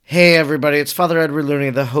Hey everybody, it's Father Edward Looney,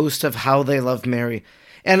 the host of How They Love Mary,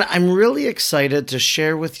 and I'm really excited to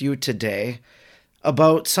share with you today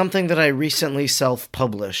about something that I recently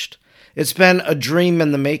self-published. It's been a dream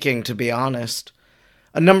in the making, to be honest.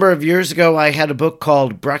 A number of years ago, I had a book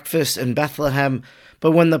called Breakfast in Bethlehem,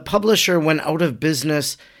 but when the publisher went out of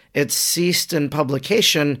business, it ceased in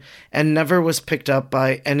publication and never was picked up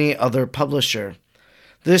by any other publisher.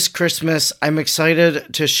 This Christmas, I'm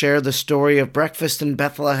excited to share the story of Breakfast in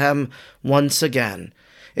Bethlehem once again.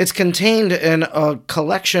 It's contained in a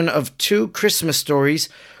collection of 2 Christmas stories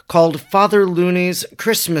called Father Looney's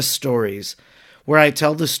Christmas Stories, where I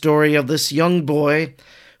tell the story of this young boy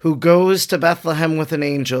who goes to Bethlehem with an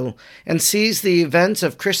angel and sees the events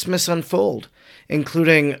of Christmas unfold,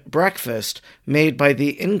 including breakfast made by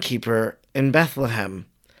the innkeeper in Bethlehem.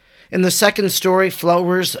 In the second story,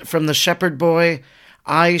 Flowers from the Shepherd Boy,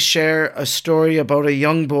 I share a story about a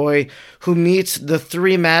young boy who meets the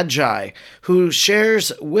 3 magi, who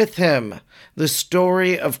shares with him the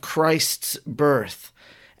story of Christ's birth,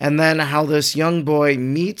 and then how this young boy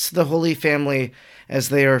meets the Holy Family as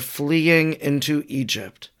they are fleeing into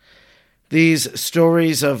Egypt. These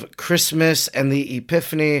stories of Christmas and the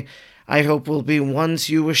Epiphany, I hope, will be ones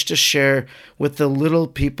you wish to share with the little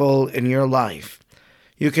people in your life.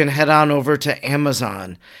 You can head on over to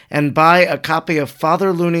Amazon and buy a copy of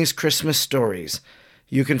Father Looney's Christmas Stories.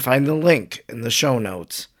 You can find the link in the show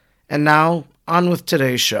notes. And now, on with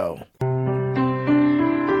today's show.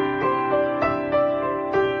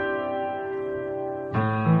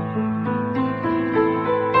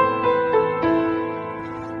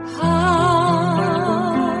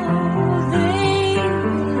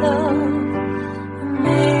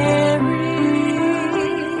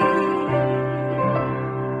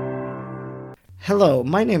 Hello,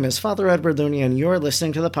 my name is Father Edward Looney, and you're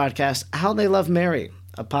listening to the podcast How They Love Mary,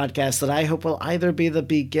 a podcast that I hope will either be the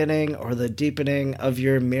beginning or the deepening of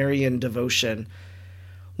your Marian devotion.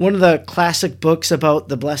 One of the classic books about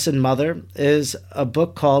the Blessed Mother is a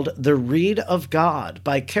book called The Reed of God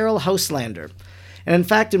by Caryll Houselander. And in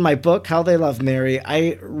fact, in my book, How They Love Mary,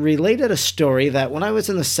 I related a story that when I was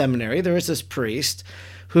in the seminary, there was this priest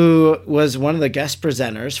who was one of the guest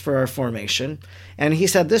presenters for our formation, and he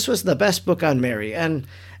said this was the best book on Mary. And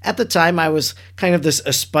at the time, I was kind of this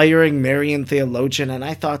aspiring Marian theologian, and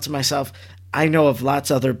I thought to myself, I know of lots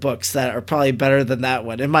of other books that are probably better than that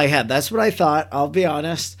one. In my head, that's what I thought, I'll be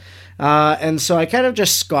honest. And so I kind of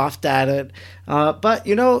just scoffed at it. But,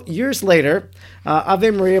 years later, Ave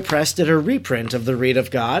Maria Press did a reprint of The Reed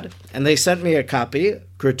of God, and they sent me a copy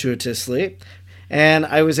gratuitously, and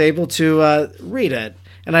I was able to read it.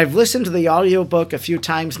 And I've listened to the audiobook a few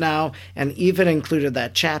times now, and even included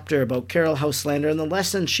that chapter about Caryll Houselander and the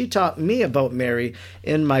lesson she taught me about Mary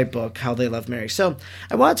in my book, How They Love Mary. So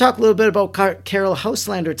I want to talk a little bit about Caryll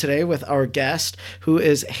Houselander today with our guest, who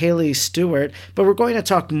is Haley Stewart. But we're going to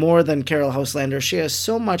talk more than Caryll Houselander. She has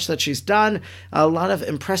so much that she's done, a lot of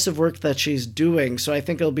impressive work that she's doing. So I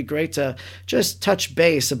think it'll be great to just touch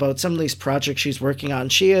base about some of these projects she's working on.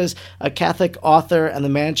 She is a Catholic author and the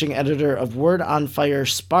managing editor of Word on Fire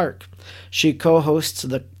Spark. She co-hosts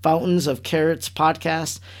the Fountains of Carrots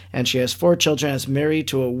podcast, and she has 4 children as married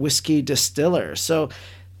to a whiskey distiller. So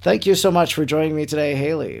thank you so much for joining me today,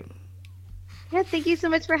 Haley. Yeah, thank you so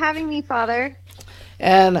much for having me, Father.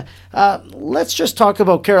 And let's just talk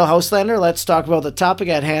about Caryll Houselander. Let's talk about the topic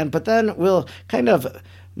at hand, but then we'll kind of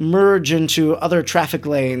merge into other traffic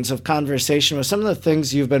lanes of conversation with some of the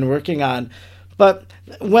things you've been working on. But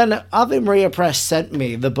when Ave Maria Press sent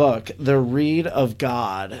me the book, The Reed of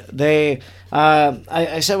God,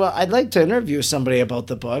 I said, well, I'd like to interview somebody about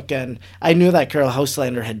the book, and I knew that Caryll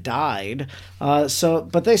Houselander had died.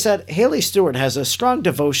 But they said Haley Stewart has a strong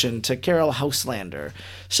devotion to Caryll Houselander.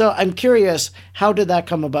 So I'm curious, how did that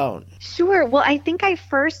come about? Sure. Well, I think I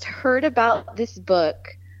first heard about this book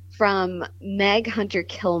from Meg Hunter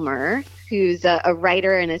Kilmer, who's a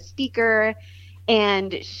writer and a speaker.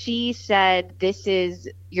 And she said, this is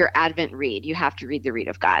your Advent read. You have to read The Reed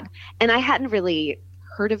of God. And I hadn't really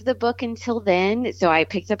heard of the book until then. So I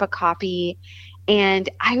picked up a copy, and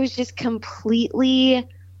I was just completely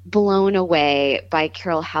blown away by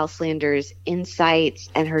Caryll Houselander's insights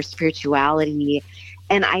and her spirituality.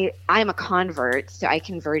 And I'm a convert. So I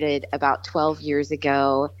converted about 12 years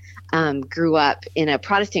ago. Grew up in a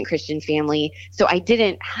Protestant Christian family, so I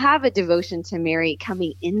didn't have a devotion to Mary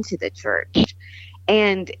coming into the church.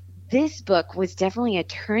 And this book was definitely a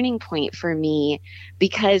turning point for me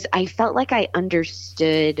because I felt like I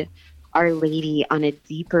understood Our Lady on a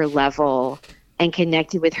deeper level and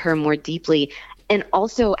connected with her more deeply. And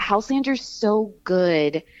also, Houselander's so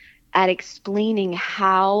good at explaining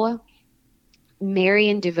how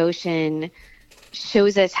Marian devotion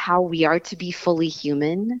shows us how we are to be fully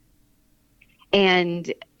human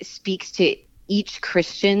and speaks to each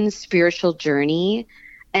Christian's spiritual journey.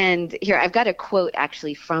 And here, I've got a quote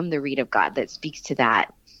actually from the Read of God that speaks to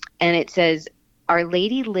that. And it says, Our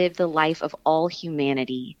Lady lived the life of all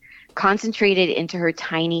humanity. Concentrated into her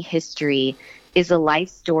tiny history is the life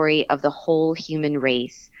story of the whole human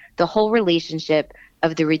race, the whole relationship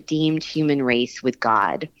of the redeemed human race with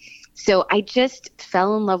God. So I just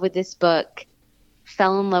fell in love with this book,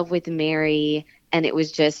 fell in love with Mary, and it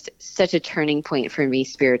was just such a turning point for me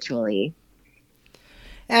spiritually.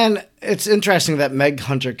 And it's interesting that Meg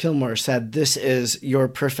Hunter Kilmer said this is your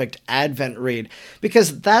perfect Advent read,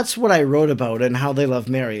 because that's what I wrote about in How They Love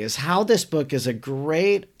Mary, is how this book is a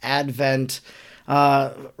great Advent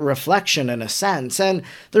reflection in a sense. And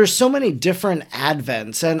there's so many different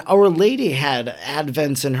Advents, and Our Lady had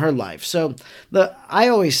Advents in her life. So I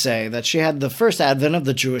always say that she had the first Advent of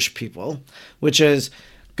the Jewish people, which is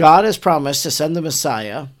God has promised to send the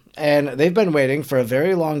Messiah, and they've been waiting for a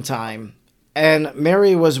very long time. And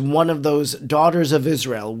Mary was one of those daughters of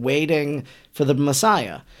Israel waiting for the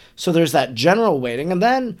Messiah. So there's that general waiting. And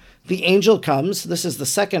then the angel comes. This is the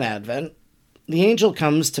second Advent. The angel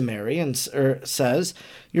comes to Mary and says,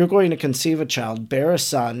 you're going to conceive a child, bear a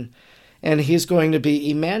son, and he's going to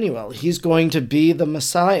be Emmanuel. He's going to be the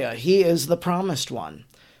Messiah. He is the promised one.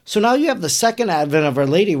 So now you have the second Advent of Our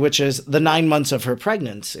Lady, which is the 9 months of her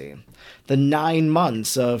pregnancy, the 9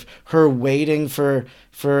 months of her waiting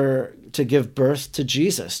to give birth to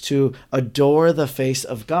Jesus, to adore the face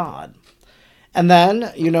of God. And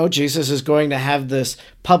then, Jesus is going to have this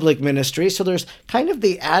public ministry. So there's kind of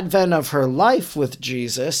the advent of her life with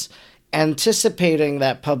Jesus, anticipating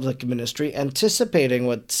that public ministry, anticipating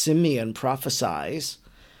what Simeon prophesies.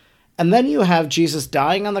 And then you have Jesus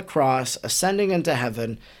dying on the cross, ascending into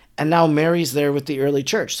heaven, and now Mary's there with the early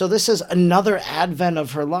church. So this is another Advent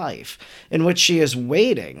of her life in which she is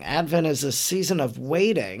waiting. Advent is a season of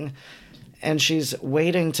waiting, and she's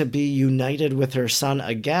waiting to be united with her son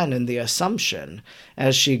again in the Assumption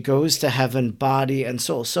as she goes to heaven, body and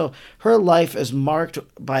soul. So her life is marked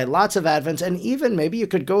by lots of Advents, and even maybe you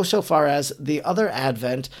could go so far as the other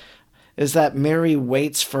Advent is that Mary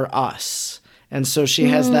waits for us. And so she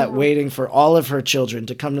has that waiting for all of her children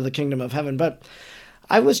to come to the kingdom of heaven. But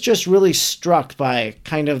I was just really struck by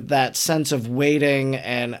kind of that sense of waiting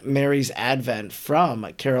and Mary's Advent from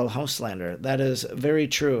Caryll Houselander. That is very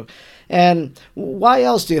true. And why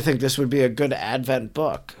else do you think this would be a good Advent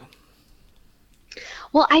book?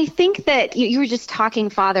 Well, I think that you were just talking,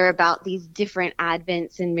 Father, about these different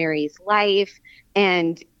Advents in Mary's life,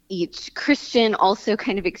 and each Christian also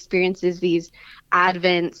kind of experiences these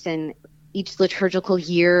Advents, and each liturgical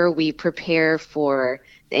year we prepare for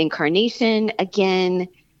the Incarnation again.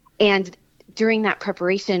 And during that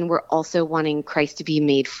preparation, we're also wanting Christ to be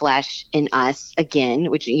made flesh in us again,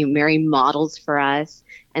 which Mary models for us.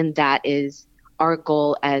 And that is our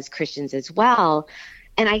goal as Christians as well.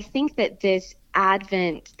 And I think that this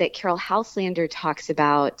Advent that Caryll Houselander talks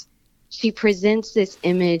about, she presents this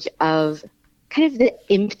image of kind of the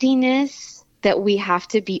emptiness that we have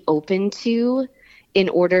to be open to in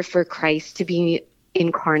order for Christ to be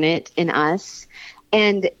incarnate in us.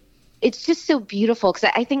 And it's just so beautiful, because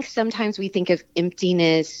I think sometimes we think of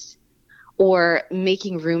emptiness or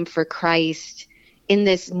making room for Christ in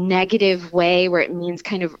this negative way, where it means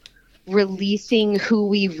kind of releasing who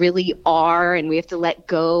we really are, and we have to let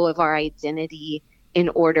go of our identity in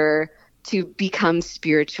order to become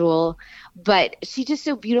spiritual. But she just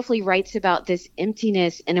so beautifully writes about this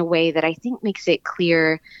emptiness in a way that I think makes it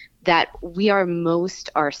clear that we are most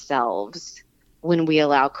ourselves when we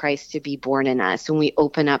allow Christ to be born in us, when we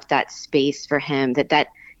open up that space for him, that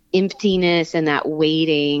emptiness and that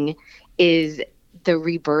waiting is the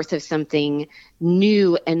rebirth of something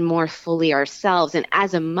new and more fully ourselves. And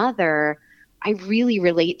as a mother, I really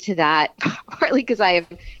relate to that, partly because I have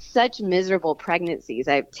such miserable pregnancies.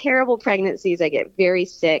 I have terrible pregnancies. I get very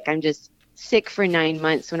sick. I'm just sick for 9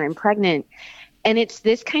 months when I'm pregnant. And it's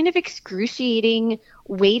this kind of excruciating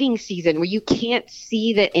waiting season where you can't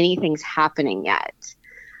see that anything's happening yet.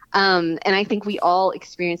 And I think we all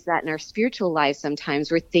experience that in our spiritual lives sometimes,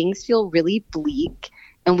 where things feel really bleak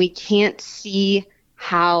and we can't see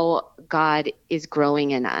how God is growing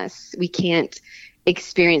in us. We can't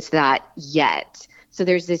experience that yet. So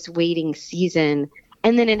there's this waiting season.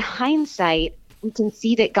 And then in hindsight, we can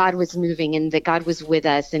see that God was moving and that God was with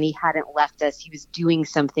us and he hadn't left us. He was doing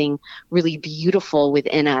something really beautiful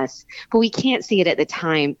within us, but we can't see it at the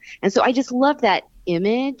time. And so I just love that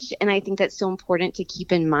image. And I think that's so important to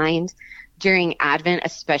keep in mind during Advent,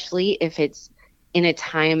 especially if it's in a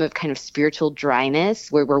time of kind of spiritual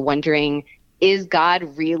dryness where we're wondering, is God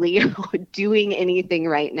really doing anything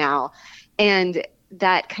right now? And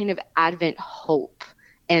that kind of Advent hope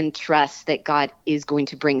and trust that God is going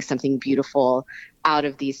to bring something beautiful out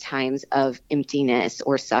of these times of emptiness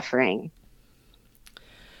or suffering.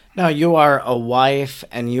 Now, you are a wife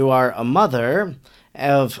and you are a mother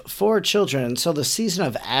of 4 children, so the season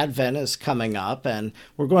of Advent is coming up and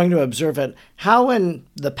we're going to observe it. How in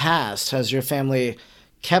the past has your family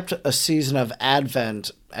kept a season of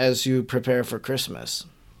Advent as you prepare for Christmas?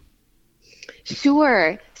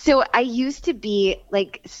 Sure. So I used to be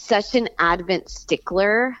like such an Advent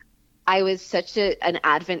stickler. I was such an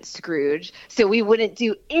Advent Scrooge. So we wouldn't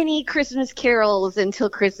do any Christmas carols until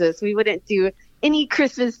Christmas. We wouldn't do any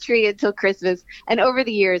Christmas tree until Christmas. And over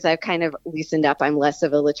the years, I've kind of loosened up. I'm less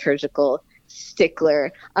of a liturgical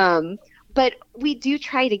stickler. But we do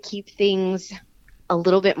try to keep things a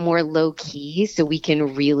little bit more low key so we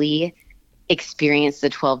can really experience the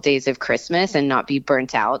 12 days of Christmas and not be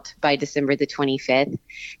burnt out by December the 25th.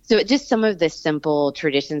 So just some of the simple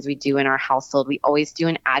traditions we do in our household, we always do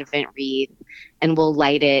an Advent wreath and we'll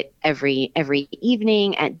light it every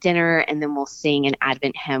evening at dinner, and then we'll sing an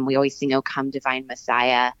Advent hymn. We always sing, "O Come Divine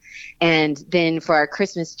Messiah." And then for our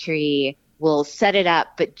Christmas tree, we'll set it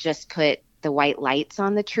up, but just put the white lights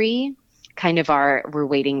on the tree, kind of we're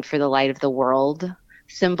waiting for the light of the world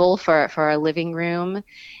symbol for our living room.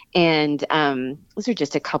 And those are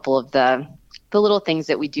just a couple of the little things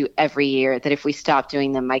that we do every year that if we stopped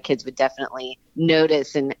doing them, my kids would definitely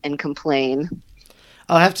notice and complain.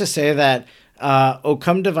 I'll have to say that O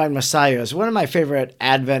Come Divine Messiah is one of my favorite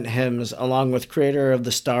Advent hymns, along with Creator of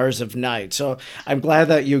the Stars of Night. So I'm glad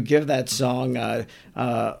that you give that song a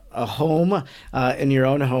home in your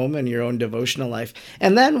own home and your own devotional life.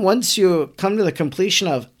 And then once you come to the completion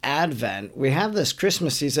of Advent, we have this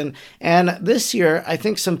Christmas season. And this year, I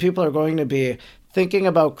think some people are going to be thinking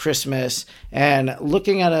about Christmas and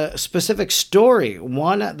looking at a specific story,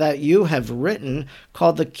 one that you have written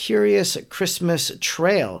called The Curious Christmas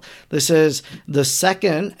Trail. This is the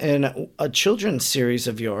second in a children's series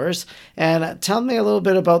of yours. And tell me a little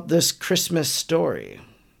bit about this Christmas story.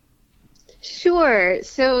 Sure.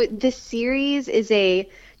 So this series is a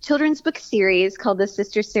children's book series called the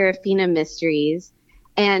Sister Seraphina Mysteries.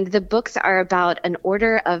 And the books are about an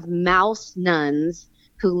order of mouse nuns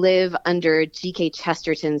who live under G.K.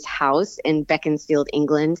 Chesterton's house in Beaconsfield,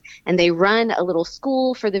 England. And they run a little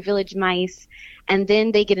school for the village mice. And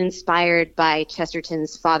then they get inspired by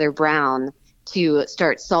Chesterton's Father Brown to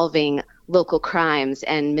start solving local crimes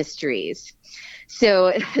and mysteries.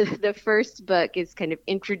 So the first book is kind of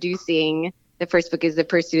the first book is The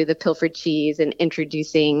Pursuit of the Pilfered Cheese, and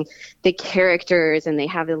introducing the characters, and they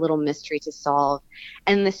have a little mystery to solve.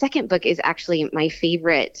 And the second book is actually my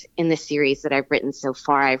favorite in the series that I've written so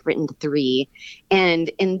far. I've written 3. And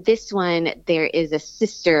in this one, there is a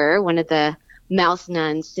sister, one of the mouse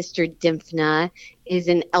nuns, Sister Dymphna, is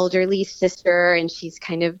an elderly sister, and she's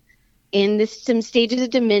kind of in some stages of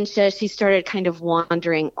dementia. She started kind of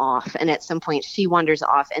wandering off, and at some point she wanders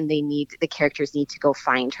off, and the characters need to go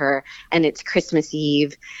find her. And it's Christmas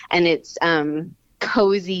Eve, and it's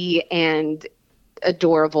cozy and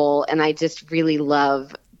adorable, and I just really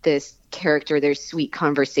love this character. There's sweet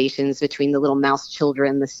conversations between the little mouse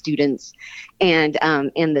children, the students, and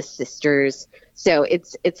the sisters. So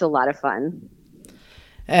it's a lot of fun.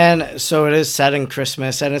 And so it is set in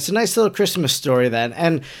Christmas, and it's a nice little Christmas story then.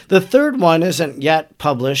 And the third one isn't yet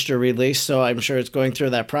published or released, so I'm sure it's going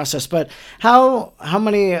through that process. But how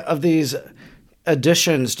many of these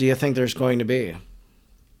editions do you think there's going to be?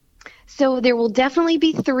 So there will definitely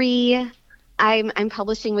be 3. I'm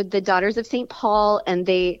publishing with the Daughters of St. Paul, and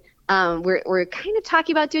we're kind of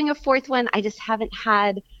talking about doing a 4th one. I just haven't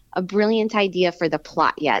had a brilliant idea for the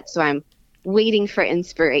plot yet, so I'm waiting for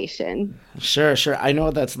inspiration. Sure. I know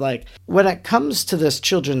what that's like. When it comes to this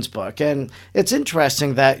children's book, and it's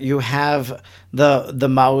interesting that you have the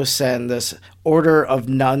mouse and this order of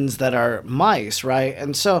nuns that are mice, right?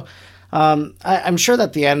 And so I'm sure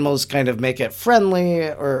that the animals kind of make it friendly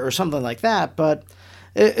or something like that, but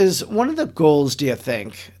is one of the goals, do you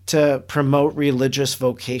think, to promote religious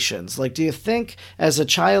vocations? Like, do you think as a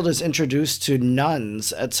child is introduced to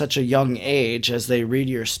nuns at such a young age as they read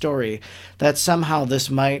your story, that somehow this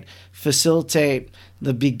might facilitate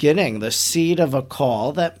the beginning, the seed of a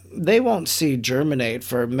call that they won't see germinate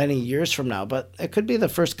for many years from now, but it could be the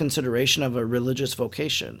first consideration of a religious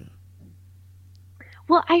vocation?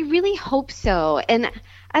 Well, I really hope so. And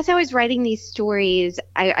as I was writing these stories,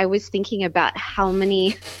 I was thinking about how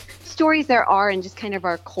many stories there are in just kind of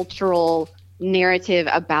our cultural narrative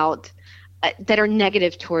about that are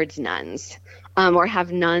negative towards nuns. or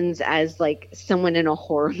have nuns as like someone in a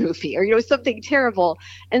horror movie or, something terrible.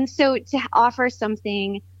 And so to offer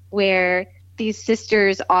something where these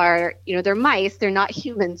sisters are, they're mice, they're not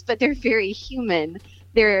humans, but they're very human.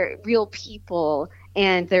 They're real people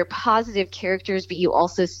and they're positive characters, but you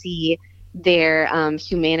also see their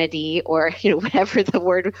humanity or, whatever the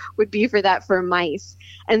word would be for that for mice.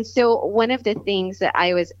 And so one of the things that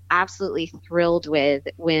I was absolutely thrilled with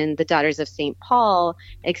when the Daughters of St. Paul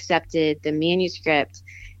accepted the manuscript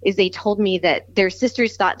is they told me that their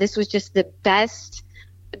sisters thought this was just the best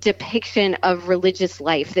depiction of religious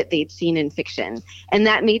life that they'd seen in fiction. And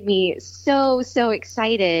that made me so, so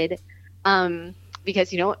excited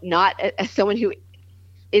because, not as someone who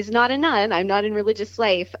is not a nun, I'm not in religious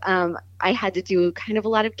life, I had to do kind of a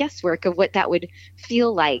lot of guesswork of what that would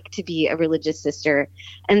feel like to be a religious sister.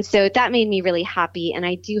 And so that made me really happy. And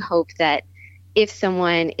I do hope that if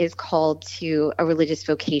someone is called to a religious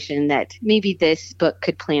vocation, that maybe this book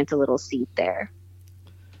could plant a little seed there.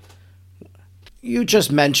 You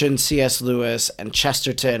just mentioned C.S. Lewis and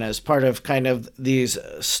Chesterton as part of kind of these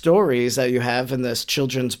stories that you have in this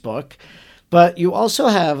children's book. But you also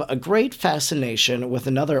have a great fascination with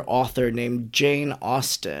another author named Jane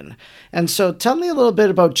Austen. And so tell me a little bit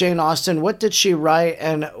about Jane Austen. What did she write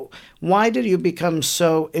and why did you become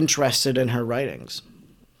so interested in her writings?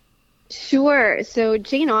 Sure. So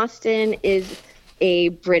Jane Austen is a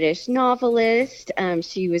British novelist.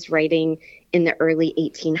 She was writing in the early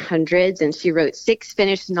 1800s and she wrote 6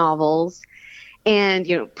 finished novels. And,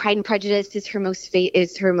 Pride and Prejudice is her most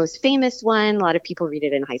famous one. A lot of people read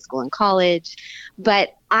it in high school and college.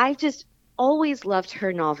 But I've just always loved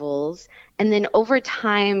her novels. And then over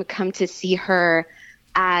time come to see her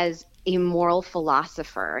as a moral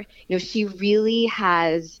philosopher. She really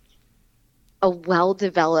has a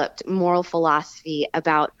well-developed moral philosophy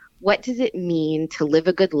about what does it mean to live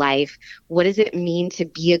a good life? What does it mean to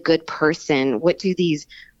be a good person? What do these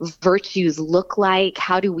virtues look like?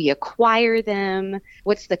 How do we acquire them?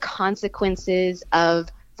 What's the consequences of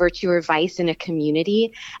virtue or vice in a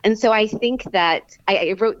community? And so I think that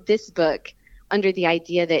I wrote this book under the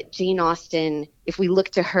idea that Jane Austen, if we look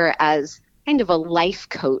to her as kind of a life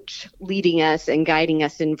coach leading us and guiding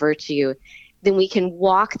us in virtue, then we can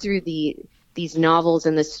walk through these novels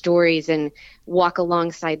and the stories and walk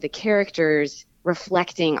alongside the characters,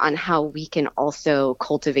 reflecting on how we can also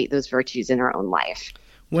cultivate those virtues in our own life.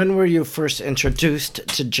 When were you first introduced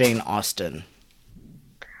to Jane Austen?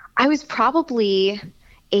 I was probably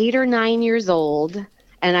 8 or 9 years old,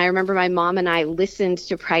 and I remember my mom and I listened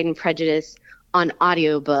to Pride and Prejudice on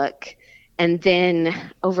audiobook, and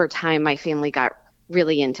then over time my family got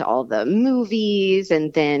really into all the movies,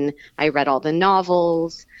 and then I read all the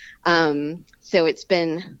novels. So it's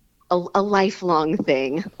been a lifelong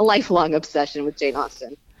thing, a lifelong obsession with Jane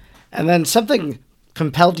Austen. And then something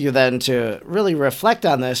compelled you then to really reflect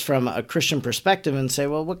on this from a Christian perspective and say,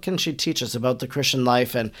 well, what can she teach us about the Christian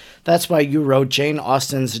life? And that's why you wrote Jane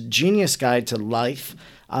Austen's Genius Guide to Life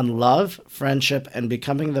on Love, Friendship, and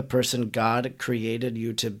Becoming the Person God Created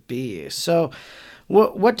You to Be. So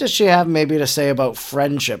what does she have maybe to say about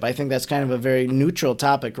friendship? I think that's kind of a very neutral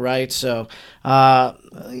topic, right? So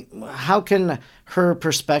how can her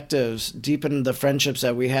perspectives deepen the friendships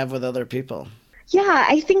that we have with other people? Yeah,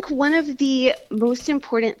 I think one of the most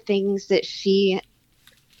important things that she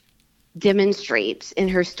demonstrates in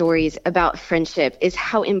her stories about friendship is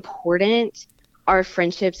how important our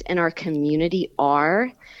friendships and our community are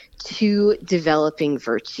to developing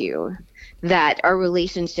virtue. That our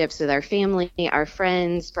relationships with our family, our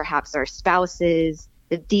friends, perhaps our spouses,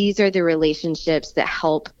 that these are the relationships that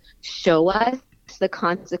help show us the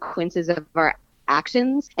consequences of our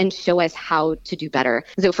actions and show us how to do better.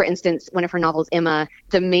 So for instance, one of her novels, Emma,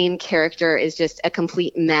 the main character is just a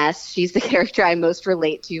complete mess. She's the character I most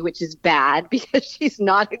relate to, which is bad because she's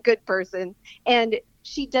not a good person. And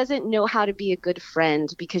she doesn't know how to be a good friend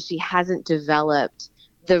because she hasn't developed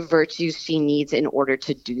the virtues she needs in order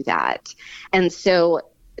to do that. And so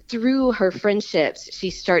through her friendships,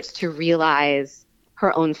 she starts to realize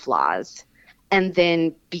her own flaws. And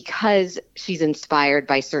then because she's inspired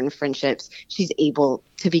by certain friendships, she's able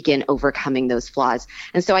to begin overcoming those flaws.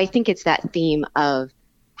 And so I think it's that theme of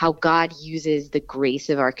how God uses the grace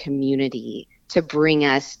of our community to bring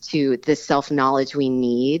us to the self-knowledge we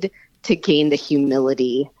need to gain the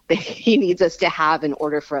humility that he needs us to have in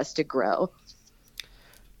order for us to grow.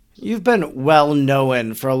 You've been well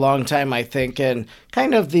known for a long time, I think, in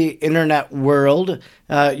kind of the internet world.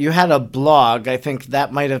 You had a blog. I think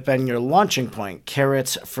that might have been your launching point,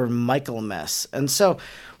 Carrots for Michaelmas. And so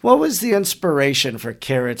what was the inspiration for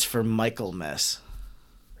Carrots for Michaelmas?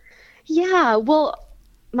 Yeah, well,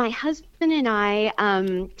 my husband and I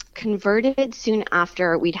converted soon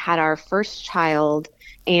after we'd had our first child,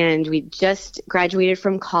 and we just graduated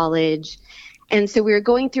from college. And so we were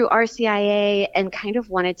going through RCIA and kind of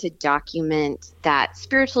wanted to document that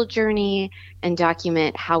spiritual journey and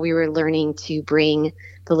document how we were learning to bring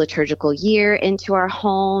the liturgical year into our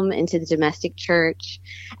home, into the domestic church.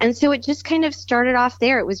 And so it just kind of started off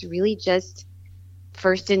there. It was really just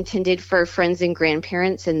first intended for friends and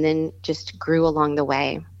grandparents, and then just grew along the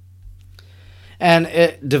way. And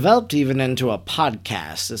it developed even into a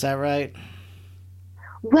podcast. Is that right?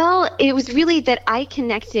 Well, it was really that I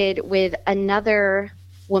connected with another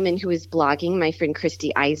woman who was blogging, my friend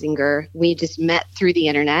Christy Eisinger. We just met through the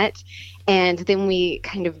internet, and then we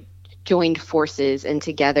kind of joined forces and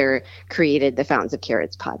together created the Fountains of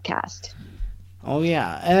Carrots podcast. Oh,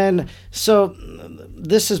 yeah. And so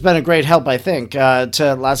this has been a great help, I think,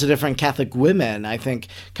 to lots of different Catholic women. I think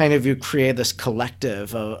kind of you create this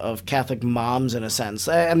collective of Catholic moms in a sense.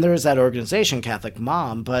 And there is that organization, Catholic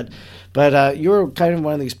Mom, but you're kind of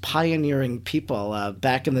one of these pioneering people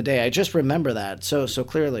back in the day. I just remember that so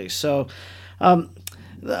clearly. So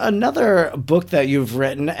another book that you've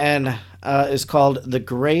written and is called The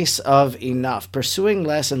Grace of Enough, Pursuing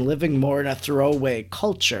Less and Living More in a Throwaway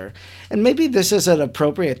Culture. And maybe this is an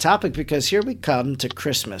appropriate topic because here we come to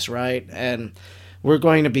Christmas, right? And we're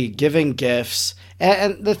going to be giving gifts.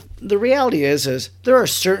 And the reality is there are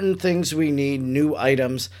certain things we need, new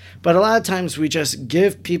items, but a lot of times we just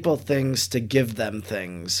give people things to give them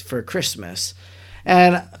things for Christmas.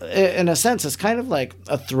 And in a sense, it's kind of like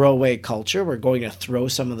a throwaway culture. We're going to throw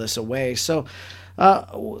some of this away. So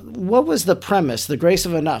what was the premise, the grace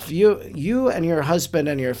of enough? You and your husband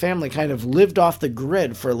and your family kind of lived off the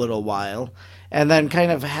grid for a little while and then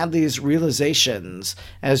kind of had these realizations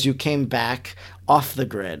as you came back off the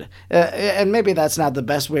grid. And maybe that's not the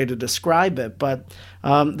best way to describe it, but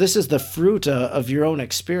this is the fruit of your own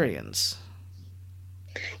experience.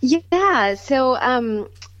 Yeah. So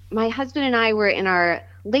my husband and I were in our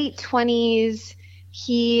late 20s.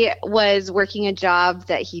 He was working a job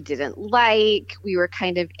that he didn't like. We were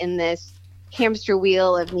kind of in this hamster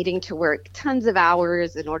wheel of needing to work tons of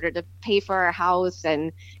hours in order to pay for our house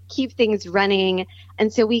and keep things running.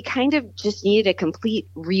 And so we kind of just needed a complete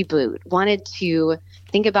reboot, wanted to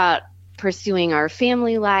think about pursuing our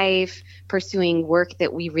family life, pursuing work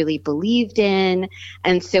that we really believed in.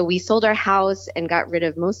 And so we sold our house and got rid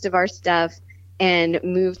of most of our stuff and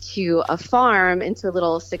moved to a farm, into a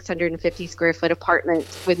little 650 square foot apartment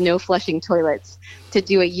with no flushing toilets, to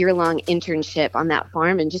do a year-long internship on that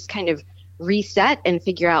farm and just kind of reset and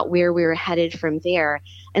figure out where we were headed from there.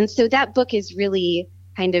 And so that book is really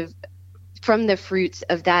kind of from the fruits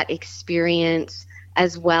of that experience,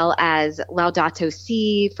 as well as Laudato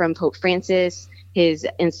Si from Pope Francis. His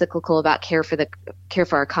encyclical about care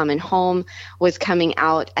for our common home was coming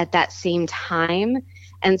out at that same time.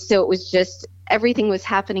 And so it was just, everything was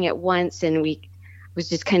happening at once, and we was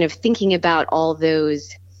just kind of thinking about all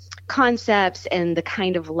those concepts and the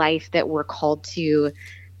kind of life that we're called to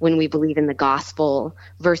when we believe in the gospel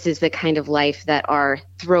versus the kind of life that our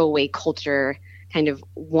throwaway culture kind of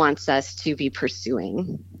wants us to be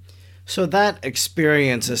pursuing. So that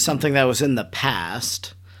experience is something that was in the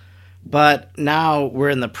past, but now we're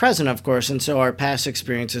in the present, of course, and so our past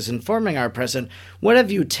experience is informing our present. What have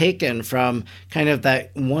you taken from kind of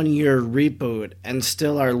that 1 year reboot and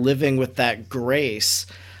still are living with that grace,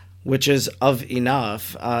 which is of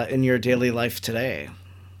enough in your daily life today?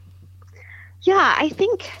 Yeah, I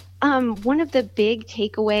think one of the big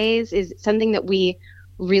takeaways is something that we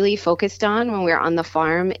really focused on when we were on the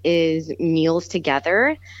farm is meals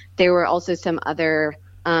together. There were also some other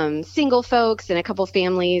single folks and a couple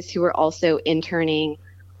families who were also interning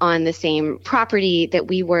on the same property that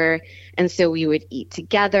we were. And so we would eat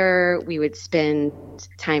together, we would spend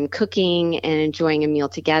time cooking and enjoying a meal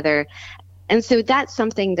together. And so that's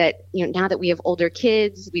something that, now that we have older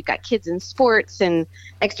kids, we've got kids in sports and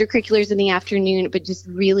extracurriculars in the afternoon, but just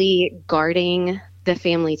really guarding the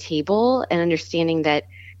family table and understanding that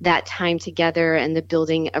that time together and the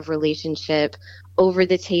building of relationship over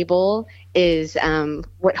the table is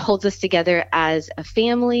what holds us together as a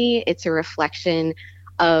family. It's a reflection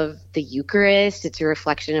of the Eucharist. It's a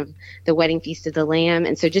reflection of the wedding feast of the Lamb.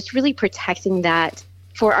 And so just really protecting that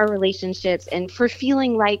for our relationships and for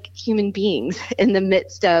feeling like human beings in the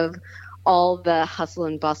midst of all the hustle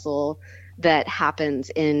and bustle that happens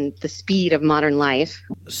in the speed of modern life.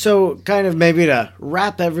 So kind of maybe to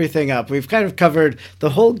wrap everything up, we've kind of covered the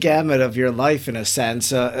whole gamut of your life in a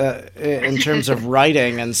sense, in terms of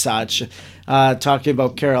writing and such, talking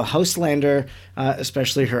about Caryll Houselander,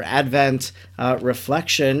 especially her Advent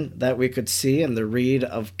reflection that we could see in the Read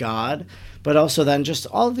of God, but also then just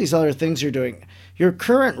all of these other things you're doing. Your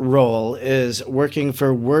current role is working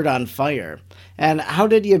for Word on Fire. And how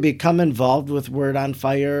did you become involved with Word on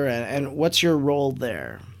Fire, and what's your role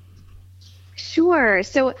there? Sure.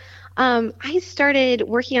 So I started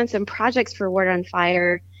working on some projects for Word on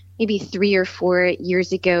Fire maybe 3 or 4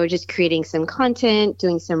 years ago, just creating some content,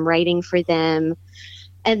 doing some writing for them.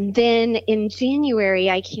 And then in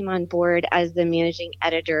January, I came on board as the managing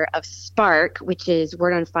editor of Spark, which is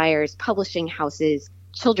Word on Fire's publishing house's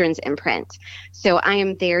children's imprint. So I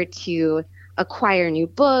am there to acquire new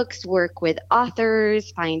books, work with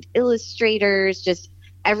authors, find illustrators, just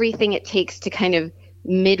everything it takes to kind of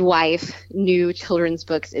midwife new children's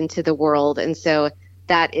books into the world. And so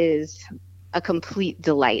that is a complete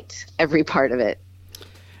delight, every part of it.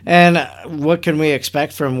 And what can we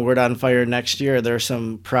expect from Word on Fire next year? There are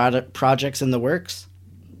some projects in the works?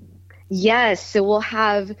 Yes. So we'll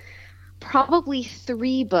have probably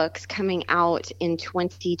 3 books coming out in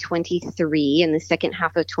 2023, in the second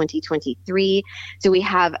half of 2023. So we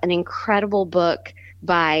have an incredible book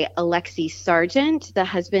by Alexi Sargent, the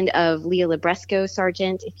husband of Leah Libresco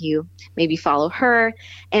Sargent, if you maybe follow her.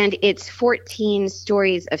 And it's 14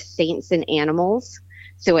 stories of saints and animals.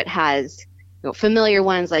 So it has familiar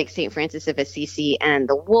ones like St. Francis of Assisi and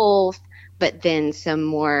the wolf, but then some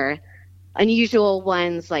more unusual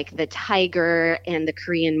ones like the tiger and the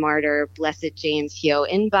Korean martyr, Blessed James Hyo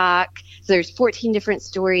In-bak. So there's 14 different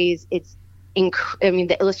stories. It's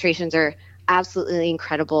the illustrations are absolutely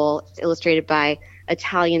incredible. It's illustrated by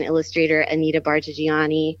Italian illustrator Anita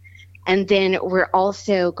Bargigiani. And then we're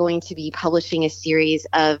also going to be publishing a series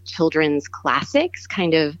of children's classics,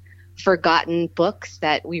 kind of forgotten books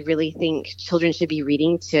that we really think children should be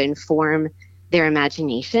reading to inform their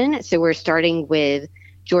imagination. So we're starting with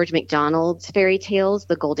George MacDonald's fairy tales,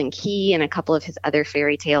 The Golden Key, and a couple of his other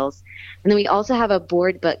fairy tales. And then we also have a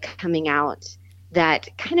board book coming out that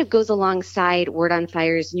kind of goes alongside Word on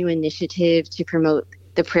Fire's new initiative to promote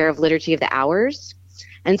the prayer of Liturgy of the Hours.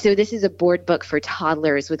 And so this is a board book for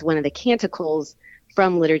toddlers with one of the canticles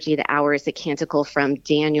from Liturgy of the Hours, the canticle from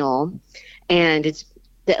Daniel. And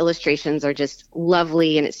the illustrations are just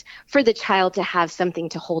lovely, and it's for the child to have something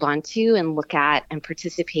to hold on to and look at and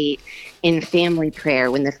participate in family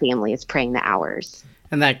prayer when the family is praying the hours.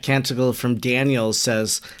 And that canticle from Daniel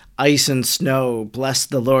says, "Ice and snow, bless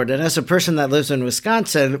the Lord." And as a person that lives in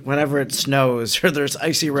Wisconsin, whenever it snows or there's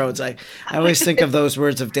icy roads, I always think of those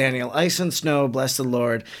words of Daniel, "Ice and snow, bless the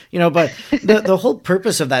Lord." But the whole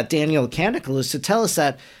purpose of that Daniel canticle is to tell us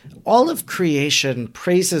that all of creation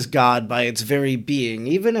praises God by its very being,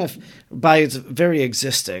 even if by its very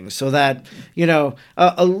existing. So that,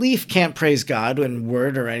 a leaf can't praise God in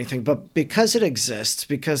word or anything, but because it exists,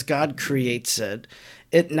 because God creates it,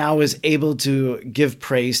 it now is able to give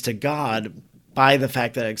praise to God by the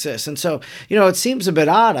fact that it exists. And so, it seems a bit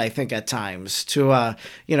odd, I think, at times to,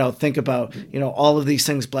 think about, all of these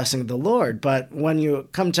things blessing the Lord. But when you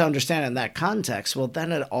come to understand in that context, well,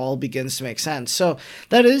 then it all begins to make sense. So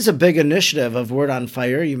that is a big initiative of Word on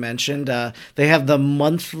Fire. You mentioned they have the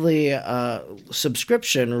monthly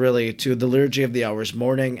subscription, really, to the Liturgy of the Hours,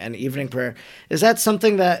 morning and evening prayer. Is that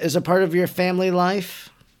something that is a part of your family life?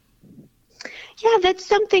 Yeah, that's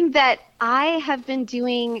something that I have been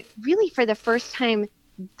doing really for the first time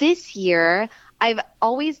this year. I've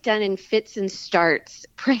always done in fits and starts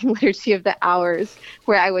praying Liturgy of the Hours,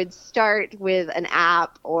 where I would start with an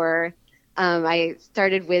app, or I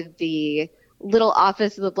started with the Little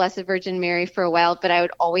Office of the Blessed Virgin Mary for a while, but I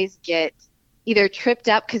would always get either tripped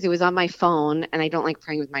up because it was on my phone and I don't like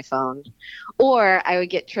praying with my phone, or I would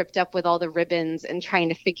get tripped up with all the ribbons and trying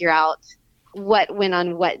to figure out what went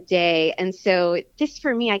on what day. And so this,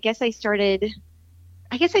 for me, I guess I started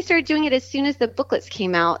doing it as soon as the booklets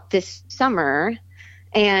came out this summer.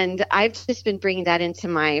 And I've just been bringing that into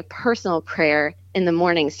my personal prayer in the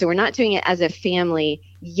morning. So we're not doing it as a family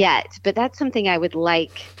yet, but that's something I would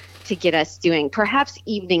like to get us doing. Perhaps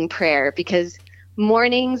evening prayer, because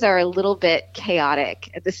mornings are a little bit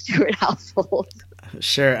chaotic at the Stewart household.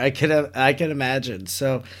 Sure, I can imagine.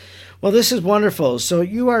 So, Well, this is wonderful. So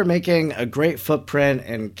you are making a great footprint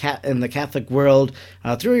in the Catholic world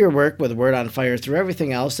through your work with Word on Fire, through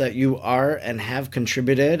everything else that you are and have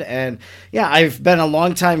contributed. And yeah, I've been a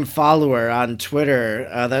longtime follower on Twitter.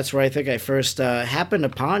 That's where I think I first happened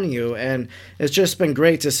upon you. And it's just been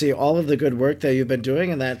great to see all of the good work that you've been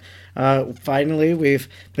doing, and that finally we've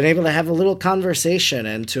been able to have a little conversation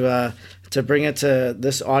and to bring it to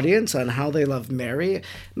this audience on how they love Mary.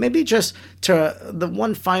 Maybe just to the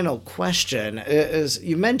one final question is,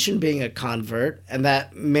 you mentioned being a convert and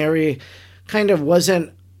that Mary kind of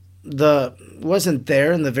wasn't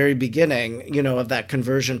there in the very beginning, of that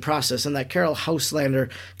conversion process, and that Caryll Houselander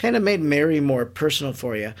kind of made Mary more personal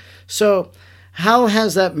for you. So how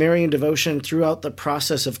has that Marian devotion throughout the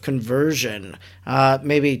process of conversion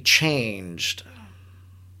maybe changed?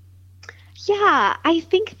 Yeah, I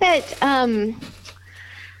think that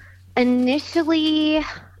initially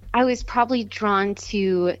I was probably drawn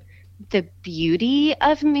to the beauty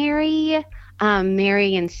of Mary,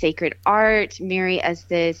 Mary in sacred art, Mary as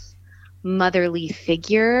this motherly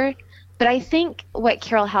figure. But I think what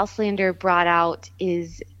Caryll Houselander brought out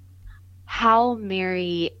is how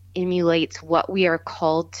Mary emulates what we are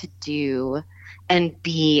called to do and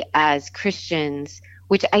be as Christians,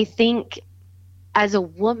 which I think as a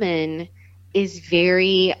woman is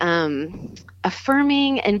very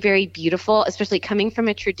affirming and very beautiful, especially coming from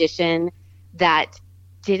a tradition that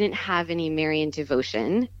didn't have any Marian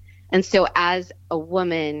devotion. And so as a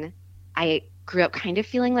woman, I grew up kind of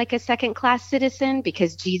feeling like a second-class citizen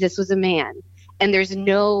because Jesus was a man, and there's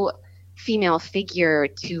no female figure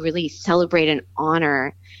to really celebrate and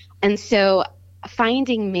honor. And so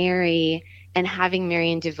finding Mary and having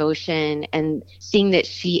Marian devotion and seeing that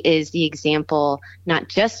she is the example, not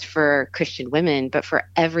just for Christian women, but for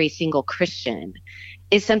every single Christian,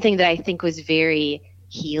 is something that I think was very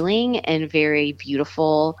healing and very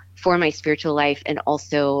beautiful for my spiritual life, and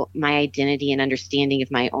also my identity and understanding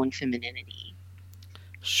of my own femininity.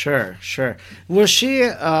 Sure. Was she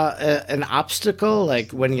an obstacle?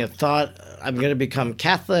 Like when you thought, I'm going to become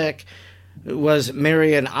Catholic, was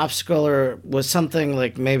Mary an obstacle, or was something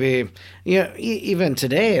like maybe, even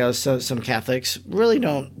today, some Catholics really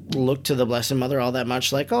don't look to the Blessed Mother all that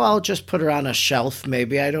much, like, oh, I'll just put her on a shelf,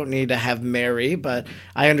 maybe. I don't need to have Mary, but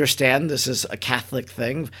I understand this is a Catholic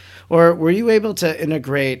thing. Or were you able to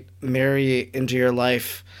integrate Mary into your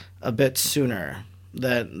life a bit sooner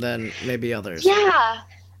than maybe others? Yeah.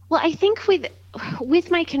 Well, I think with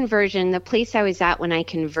my conversion, the place I was at when I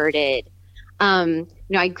converted,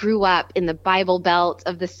 I grew up in the Bible Belt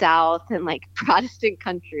of the South and like Protestant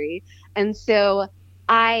country. And so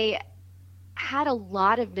I had a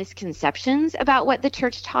lot of misconceptions about what the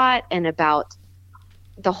church taught and about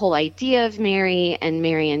the whole idea of Mary and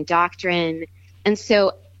Marian doctrine. And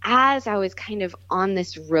so as I was kind of on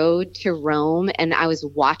this road to Rome and I was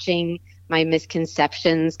watching my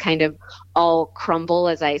misconceptions kind of all crumble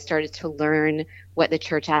as I started to learn what the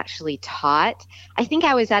church actually taught, I think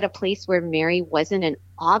I was at a place where Mary wasn't an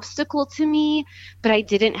obstacle to me, but I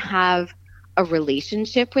didn't have a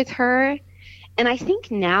relationship with her. And I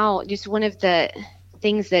think now just one of the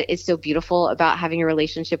things that is so beautiful about having a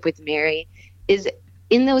relationship with Mary is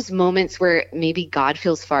in those moments where maybe God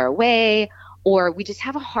feels far away, or we just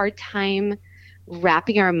have a hard time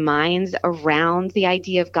wrapping our minds around the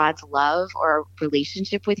idea of God's love or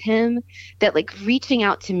relationship with him, that like reaching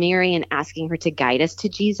out to Mary and asking her to guide us to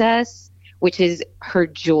Jesus, which is her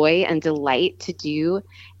joy and delight to do,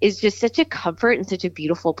 is just such a comfort and such a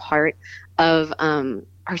beautiful part of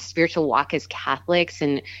our spiritual walk as Catholics.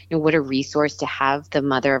 And what a resource to have the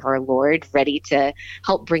Mother of our Lord ready to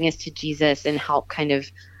help bring us to Jesus and help kind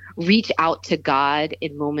of reach out to God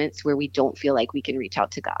in moments where we don't feel like we can reach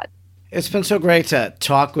out to God. It's been so great to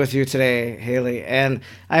talk with you today, Haley. And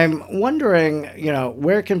I'm wondering,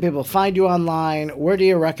 where can people find you online? Where do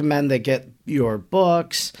you recommend they get your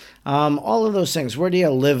books? All of those things. Where do you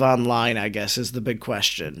live online, I guess, is the big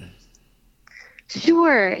question.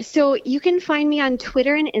 Sure. So you can find me on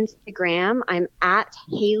Twitter and Instagram. I'm at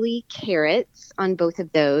Haley Carrots on both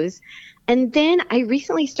of those. And then I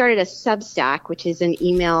recently started a Substack, which is an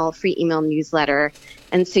free email newsletter.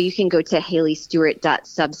 And so you can go to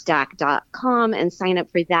haleystewart.substack.com and sign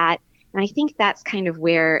up for that. And I think that's kind of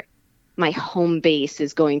where my home base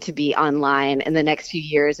is going to be online in the next few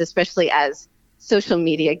years, especially as social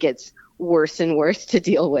media gets worse and worse to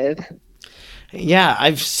deal with. Yeah,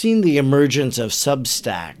 I've seen the emergence of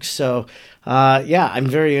Substack. So, I'm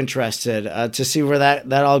very interested to see where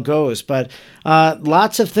that all goes. But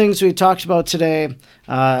lots of things we talked about today.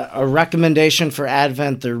 A recommendation for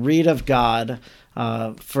Advent, the Read of God,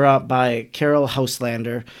 by Carol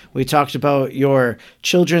Houselander. We talked about your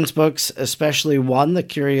children's books, especially one, The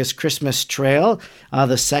Curious Christmas Trail,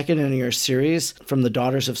 the second in your series from the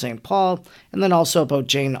Daughters of St. Paul, and then also about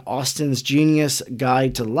Jane Austen's Genius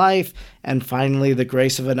Guide to Life, and finally, The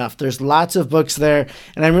Grace of Enough. There's lots of books there,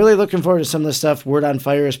 and I'm really looking forward to some of the stuff Word on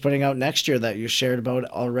Fire is putting out next year that you shared about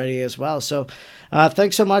already as well. So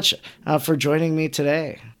thanks so much for joining me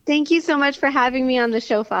today. Thank you so much for having me on the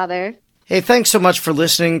show, Father. Hey, thanks so much for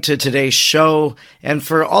listening to today's show and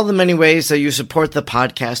for all the many ways that you support the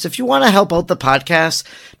podcast. If you want to help out the podcast,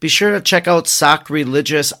 be sure to check out Sock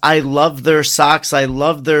Religious. I love their socks. I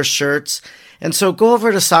love their shirts. And so go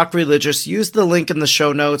over to Sock Religious, use the link in the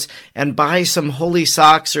show notes, and buy some holy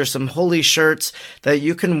socks or some holy shirts that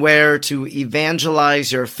you can wear to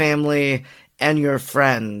evangelize your family and your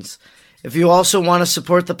friends. If you also want to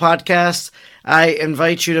support the podcast, I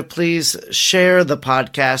invite you to please share the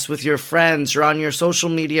podcast with your friends or on your social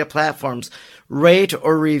media platforms. Rate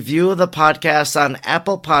or review the podcast on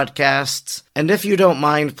Apple Podcasts. And if you don't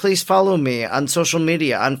mind, please follow me on social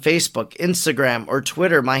media on Facebook, Instagram, or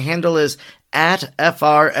Twitter. My handle is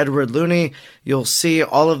 @FREdwardLooney. You'll see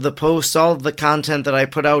all of the posts, all of the content that I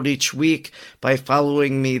put out each week by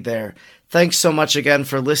following me there. Thanks so much again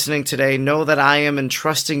for listening today. Know that I am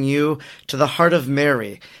entrusting you to the heart of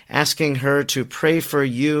Mary, asking her to pray for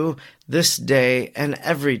you this day and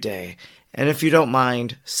every day. And if you don't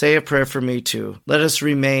mind, say a prayer for me too. Let us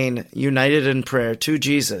remain united in prayer to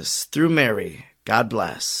Jesus through Mary. God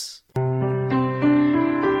bless.